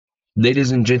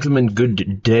Ladies and gentlemen,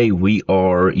 good day. We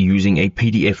are using a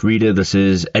PDF reader. This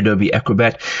is Adobe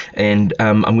Acrobat, and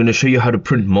I'm going to show you how to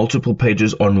print multiple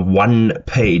pages on one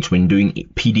page when doing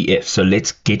PDF. So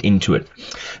let's get into it.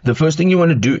 The first thing you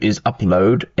want to do is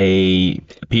upload a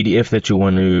PDF that you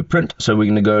want to print. So we're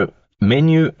going to go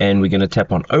menu and we're going to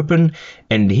tap on open,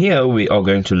 and here we are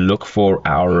going to look for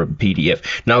our PDF.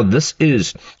 Now this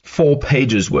is 4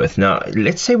 pages worth. Now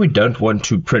let's say we don't want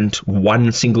to print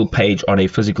one single page on a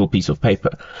physical piece of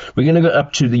paper. We're going to go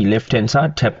up to the left hand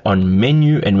side, tap on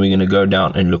menu, and we're going to go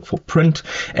down and look for print.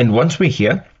 And once we're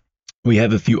here, we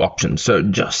have a few options. So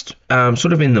just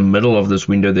sort of in the middle of this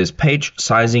window, there's page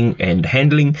sizing and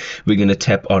handling. We're going to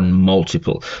tap on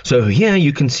multiple. So here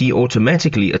you can see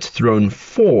automatically it's thrown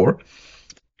 4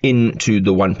 into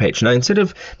the one page. Now instead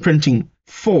of printing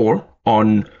 4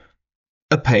 on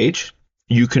a page,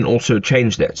 you can also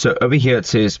change that. So over here it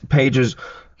says pages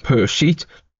per sheet,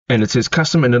 and it says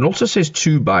custom, and it also says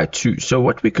 2 by 2. So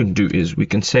what we can do is we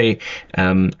can say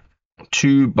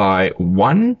 2 by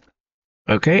 1.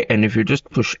 Okay, and if you just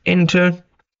push enter,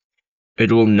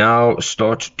 it will now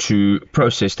start to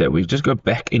process that. We just go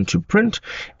back into print,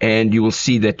 and you will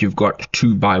see that you've got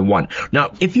 2 by 1.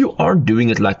 Now, if you are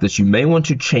doing it like this, you may want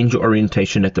to change your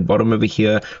orientation at the bottom over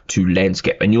here to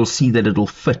landscape, and you'll see that it'll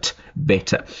fit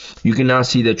better. You can now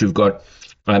see that you've got,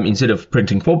 instead of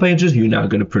printing 4 pages, you're now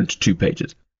going to print 2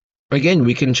 pages. Again,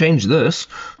 we can change this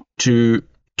to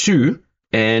 2,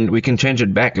 and we can change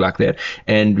it back like that,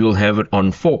 and we'll have it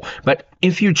on 4. But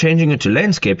if you're changing it to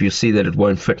landscape, you'll see that it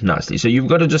won't fit nicely. So you've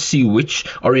got to just see which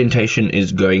orientation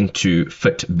is going to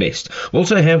fit best. We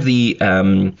also have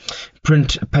the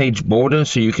print page border,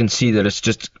 so you can see that it's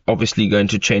just obviously going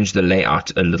to change the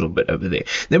layout a little bit over there.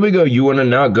 There we go. You want to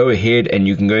now go ahead and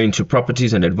you can go into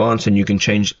properties and advanced, and you can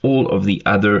change all of the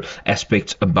other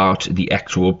aspects about the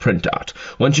actual printout.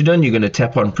 Once you're done, you're going to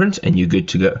tap on print and you're good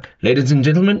to go. Ladies and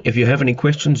gentlemen, if you have any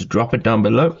questions, drop it down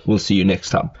below. We'll see you next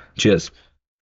time. Cheers.